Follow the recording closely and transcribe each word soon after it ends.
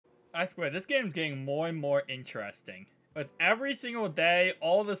I swear, this game's getting more and more interesting. With every single day,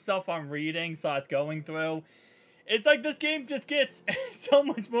 all the stuff I'm reading, going through, it's like this game just gets so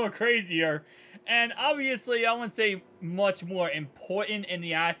much more crazier. And obviously, I wouldn't say much more important in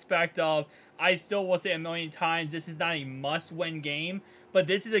the aspect of, I still will say a million times, this is not a must-win game, but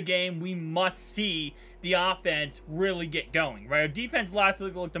this is a game we must see the offense really get going, right? Our defense last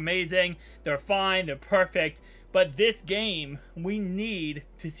week looked amazing. They're fine. They're perfect. But this game, we need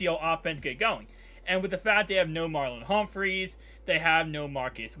to see our offense get going. And with the fact they have no Marlon Humphreys, they have no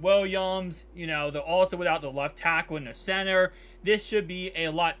Marcus Williams, you know, they're also without the left tackle in the center. This should be a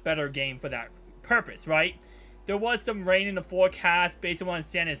lot better game for that purpose, right? There was some rain in the forecast. Based on what I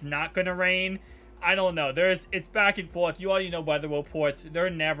understand, it's not going to rain. I don't know. It's back and forth. You already know weather reports. They're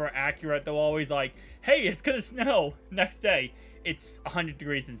never accurate. They're always like, hey, it's going to snow. Next day, it's 100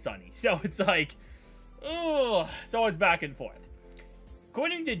 degrees and sunny. So it's like, oh, it's always back and forth.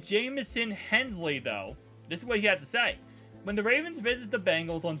 According to Jamison Hensley, though, this is what he had to say. When the Ravens visit the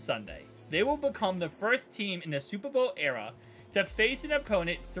Bengals on Sunday, they will become the first team in the Super Bowl era to face an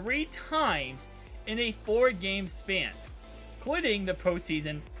opponent 3 times in a 4-game span, including the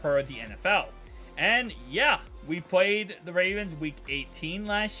postseason per the NFL. And yeah, we played the Ravens week 18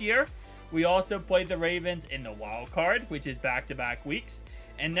 last year. We also played the Ravens in the wild card, which is back-to-back weeks.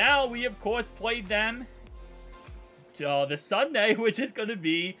 And now we, of course, played them this Sunday, which is going to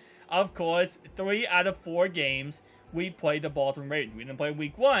be, of course, 3 out of 4 games we played the Baltimore Ravens. We didn't play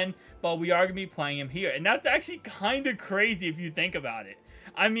week 1, but we are going to be playing them here. And that's actually kind of crazy if you think about it.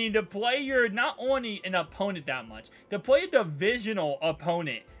 I mean, to play your, not only an opponent that much, to play a divisional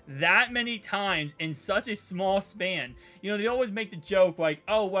opponent that many times in such a small span. You know, they always make the joke like,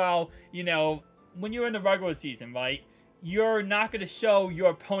 oh, well, you know, when you're in the regular season, right? You're not going to show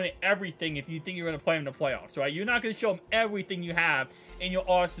your opponent everything if you think you're going to play them in the playoffs, right? You're not going to show them everything you have in your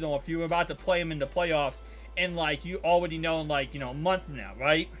arsenal if you're about to play them in the playoffs and, like, you already know in, like, you know, a month from now,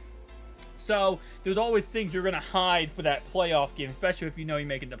 right? So, there's always things you're going to hide for that playoff game, especially if you know you're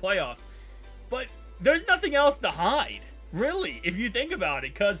making the playoffs. But there's nothing else to hide, really, if you think about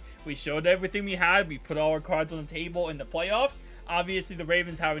it, because we showed everything we had. We put all our cards on the table in the playoffs. Obviously, the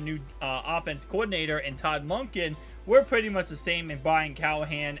Ravens have a new offense coordinator in Todd Monken. We're pretty much the same in Brian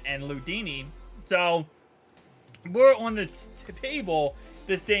Callahan and Ludini. So, we're on the table,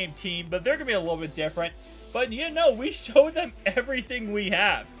 the same team, but they're going to be a little bit different. But, you know, we showed them everything we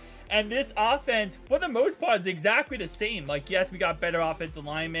have. And this offense, for the most part, is exactly the same. Like, yes, we got better offensive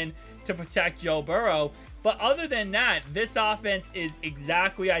linemen to protect Joe Burrow. But other than that, this offense is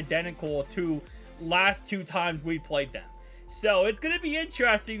exactly identical to last 2 times we played them. So, it's going to be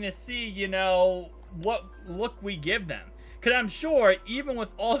interesting to see, you know, what look we give them. Because I'm sure, even with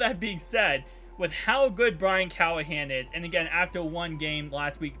all that being said, with how good Brian Callahan is, and again, after 1 game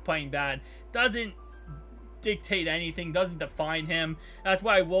last week playing bad, doesn't dictate anything, doesn't define him. That's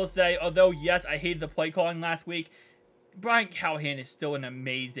why I will say, although, yes, I hated the play calling last week, Brian Callahan is still an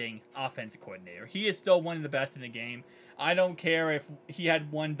amazing offensive coordinator. He is still one of the best in the game. I don't care if he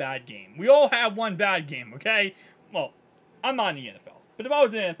had 1 bad game. We all have 1 bad game, okay? Well, I'm not in the NFL. But if I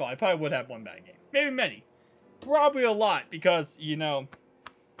was in the NFL, I probably would have 1 bad game. Maybe many. Probably a lot, because, you know,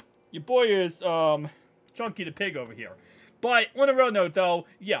 your boy is, Chunky the Pig over here. But, on a real note, though,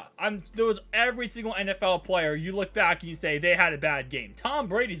 yeah, there was every single NFL player, you look back and you say, they had a bad game. Tom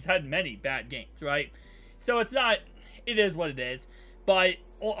Brady's had many bad games, right? So, it's not, it is what it is. But,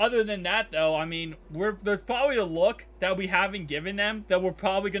 other than that, though, I mean, there's probably a look that we haven't given them that we're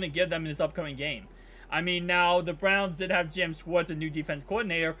probably going to give them in this upcoming game. I mean, now, the Browns did have Jim Schwartz, a new defense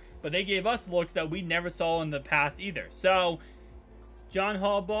coordinator, but they gave us looks that we never saw in the past either. So, John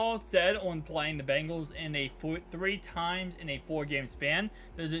Harbaugh said on playing the Bengals in 3 times in a 4-game span,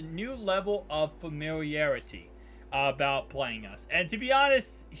 there's a new level of familiarity about playing us. And to be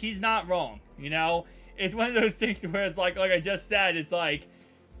honest, he's not wrong. You know, it's one of those things where it's like I just said, it's like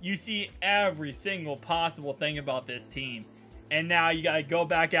you see every single possible thing about this team. And now you got to go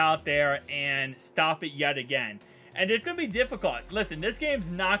back out there and stop it yet again. And it's going to be difficult. Listen, this game's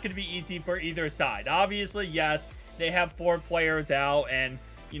not going to be easy for either side. Obviously, yes, they have 4 players out. And,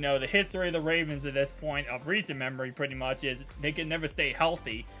 you know, the history of the Ravens at this point of recent memory pretty much is they can never stay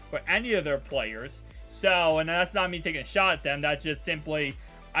healthy for any of their players. So, and that's not me taking a shot at them. That's just simply,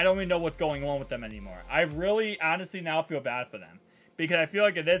 I don't even know what's going on with them anymore. I really, honestly, now feel bad for them. Because I feel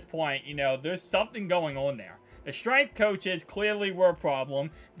like at this point, you know, there's something going on there. The strength coaches clearly were a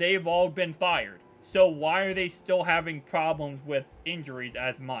problem. They've all been fired. So why are they still having problems with injuries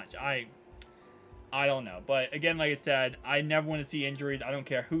as much? I don't know. But again, like I said, I never want to see injuries. I don't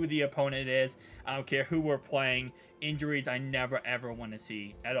care who the opponent is. I don't care who we're playing. injuries I never ever want to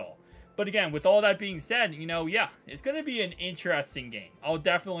see at all. But again, with all that being said, you know, yeah, it's going to be an interesting game. I'll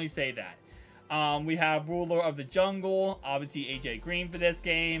definitely say that. We have Ruler of the Jungle, obviously AJ Green for this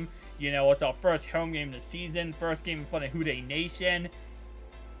game. You know, it's our first home game of the season, first game in front of Houday Nation.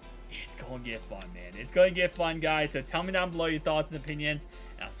 It's going to get fun, man. It's going to get fun, guys. So tell me down below your thoughts and opinions,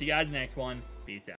 and I'll see you guys in the next one. Peace out.